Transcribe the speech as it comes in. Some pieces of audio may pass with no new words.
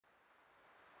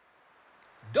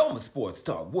Doma Sports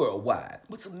Talk Worldwide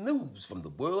with some news from the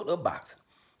world of boxing.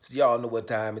 So y'all know what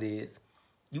time it is.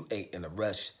 You ain't in a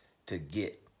rush to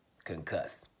get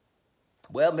concussed.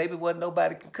 Well, maybe wasn't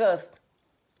nobody concussed,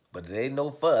 but it ain't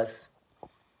no fuss.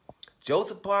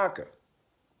 Joseph Parker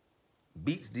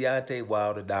beats Deontay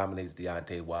Wilder, dominates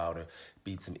Deontay Wilder,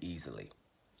 beats him easily.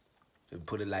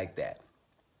 Put it like that.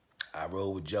 I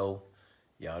roll with Joe.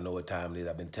 Y'all know what time it is.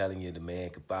 I've been telling you the man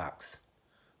can box,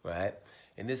 right?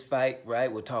 In this fight,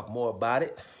 right, we'll talk more about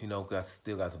it. You know, because I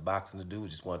still got some boxing to do.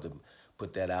 Just wanted to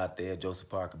put that out there. Joseph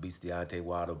Parker beats Deontay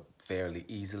Wilder fairly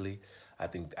easily. I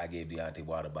think I gave Deontay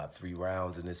Wilder about 3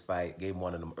 rounds in this fight. Gave him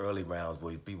one of them early rounds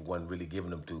where people wasn't really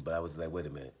giving them to, but I was like, wait a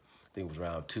minute. I think it was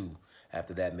round 2.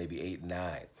 After that, maybe 8 and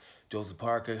 9. Joseph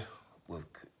Parker will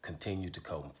continue to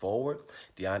come forward.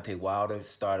 Deontay Wilder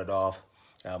started off.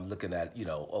 I'm looking at,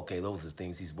 okay, those are the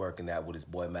things he's working at with his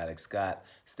boy Malik Scott,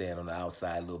 staying on the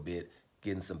outside a little bit,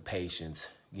 getting some patience,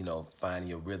 finding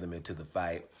your rhythm into the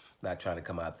fight, not trying to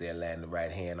come out there and land the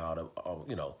right hand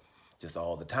just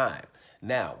all the time.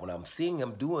 Now, when I'm seeing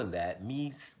him doing that,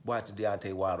 me watching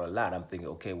Deontay Wilder a lot, I'm thinking,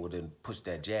 okay, well then push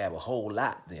that jab a whole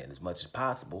lot then, as much as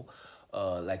possible,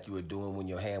 like you were doing when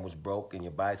your hand was broke and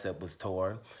your bicep was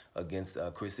torn against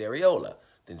Chris Arreola.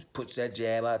 Then push that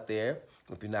jab out there.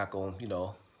 If you're not going to,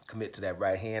 commit to that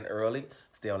right hand early,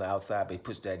 stay on the outside, but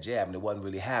push that jab, and it wasn't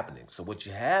really happening. So what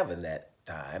you have in that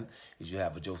time is you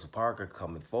have a Joseph Parker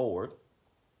coming forward,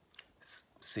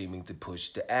 seeming to push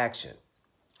to action,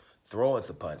 throwing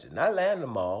some punches, not landing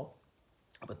them all,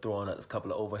 but throwing a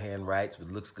couple of overhand rights, which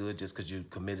looks good just because you're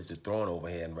committed to throwing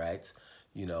overhand rights,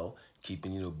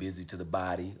 keeping, busy to the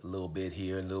body a little bit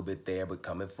here and a little bit there, but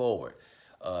coming forward.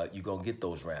 You're going to get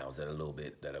those rounds that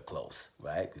are close,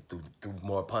 right? Through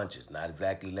more punches, not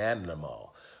exactly landing them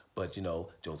all. But,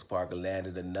 Joseph Parker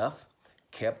landed enough,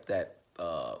 kept that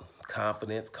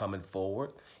confidence coming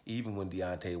forward, even when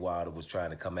Deontay Wilder was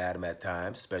trying to come at him at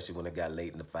times, especially when it got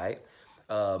late in the fight.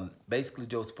 Basically,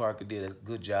 Joseph Parker did a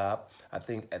good job. I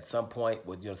think at some point,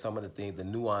 with some of the things, the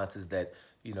nuances that,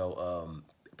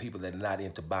 people that are not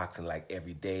into boxing like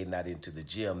every day, not into the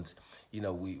gyms,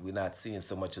 we're not seeing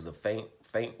so much of the feint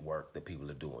work that people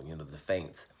are doing, the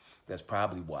feints. That's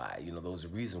probably why, those are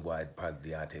the reasons why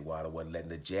probably Deontay Wilder wasn't letting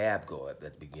the jab go at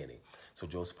the beginning. So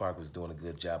Joseph Parker was doing a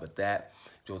good job at that.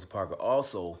 Joseph Parker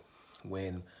also,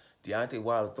 when Deontay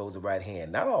Wilder throws the right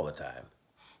hand, not all the time,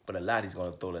 but a lot he's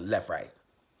going to throw the left right,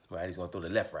 right? He's going to throw the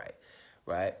left right,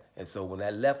 right? And so when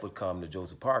that left would come to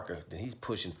Joseph Parker, then he's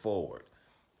pushing forward.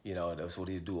 That's what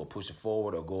he'd do, or pushing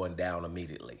forward or going down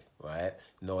immediately, right?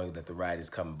 Knowing that the right is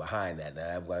coming behind that.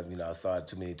 Now, I saw it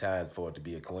too many times for it to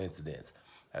be a coincidence.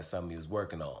 That's something he was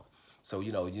working on. So,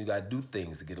 you got to do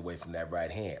things to get away from that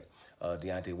right hand.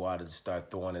 Deontay Wilder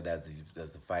started throwing it as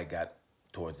the fight got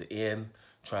towards the end,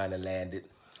 trying to land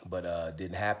it, but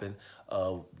didn't happen.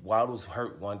 Wilder was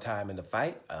hurt one time in the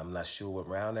fight. I'm not sure what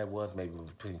round that was, maybe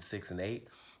between 6 and 8.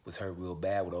 Was hurt real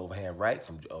bad with overhand right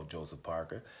from Joseph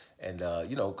Parker. And,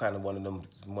 kind of one of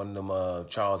them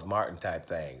Charles Martin type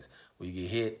things where you get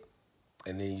hit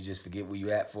and then you just forget where you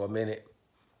at for a minute.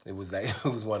 It was like, it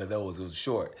was one of those. It was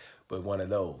short, but one of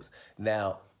those.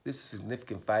 Now, this is a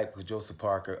significant fight for Joseph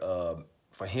Parker.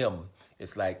 For him,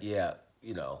 it's like, yeah,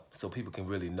 so people can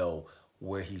really know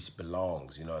where he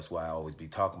belongs. That's why I always be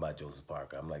talking about Joseph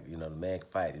Parker. I'm like, the man can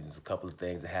fight. There's a couple of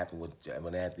things that happened with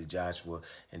Anthony Joshua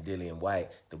and Dillian White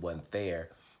that wasn't fair,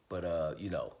 but,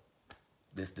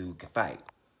 this dude can fight,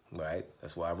 right?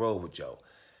 That's why I roll with Joe.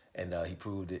 And he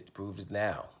proved it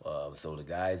now. So the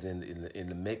guy's in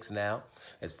the mix now.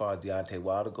 As far as Deontay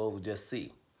Wilder goes, we'll just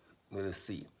see. We'll just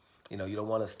see. You don't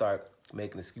want to start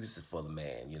making excuses for the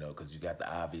man, because you got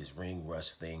the obvious ring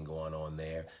rush thing going on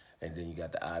there. And then you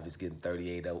got the obvious getting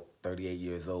 38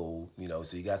 years old,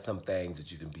 so you got some things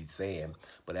that you can be saying.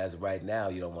 But as of right now,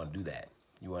 you don't want to do that.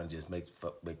 You want to just make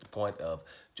the point of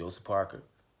Joseph Parker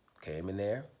came in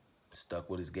there, stuck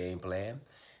with his game plan,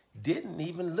 didn't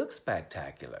even look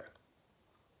spectacular.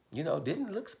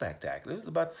 Didn't look spectacular. It was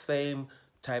about the same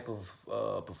type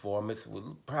of performance,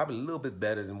 probably a little bit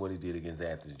better than what he did against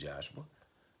Anthony Joshua,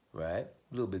 right?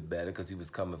 A little bit better because he was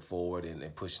coming forward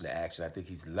and pushing the action. I think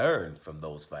he's learned from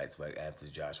those fights like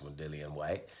Anthony Joshua and Dillian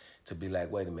White to be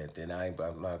like, wait a minute, then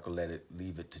I'm not going to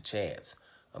leave it to chance.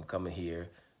 I'm coming here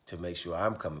to make sure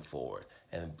I'm coming forward.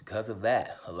 And because of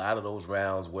that, a lot of those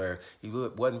rounds where he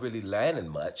wasn't really landing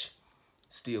much,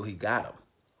 still he got them,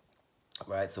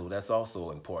 right? So that's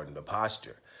also important, the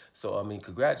posture. So, I mean,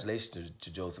 congratulations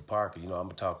to Joseph Parker. I'm going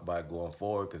to talk about it going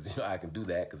forward because, I can do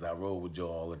that because I roll with Joe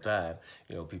all the time.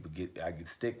 I get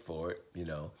stick for it,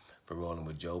 for rolling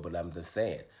with Joe. But I'm just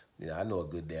saying, Yeah, I know a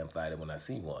good damn fighter when I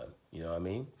see one. You know what I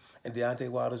mean? And Deontay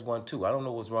Wilder's one too. I don't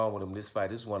know what's wrong with him this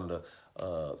fight. This is one of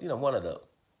the, one of the,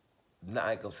 not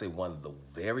I gonna say one of the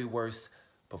very worst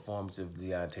performances of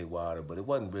Deontay Wilder, but it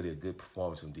wasn't really a good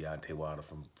performance from Deontay Wilder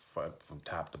from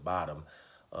top to bottom.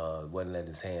 Wasn't letting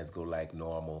his hands go like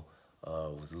normal.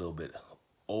 Was a little bit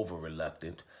over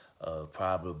reluctant,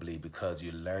 probably because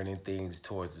you're learning things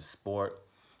towards the sport.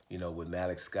 You know, with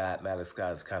Malik Scott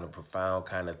is kind of profound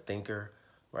kind of thinker,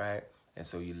 right? And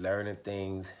so you're learning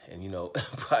things and,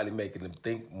 probably making them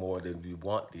think more than you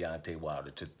want Deontay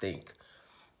Wilder to think.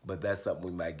 But that's something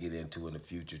we might get into in the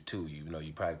future too.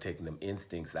 You're probably taking them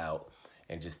instincts out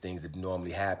and just things that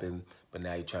normally happen, but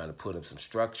now you're trying to put them some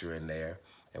structure in there.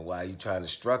 And while you're trying to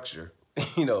structure,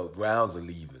 rounds are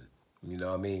leaving. You know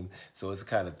what I mean? So it's the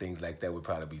kind of things like that we'll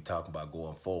probably be talking about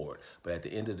going forward. But at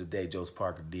the end of the day, Joseph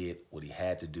Parker did what he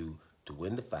had to do to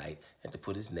win the fight and to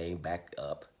put his name back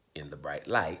up in the bright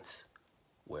lights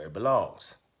where it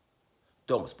belongs.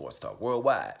 Doma Sports Talk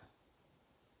Worldwide.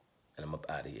 And I'm up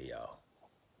out of here, y'all.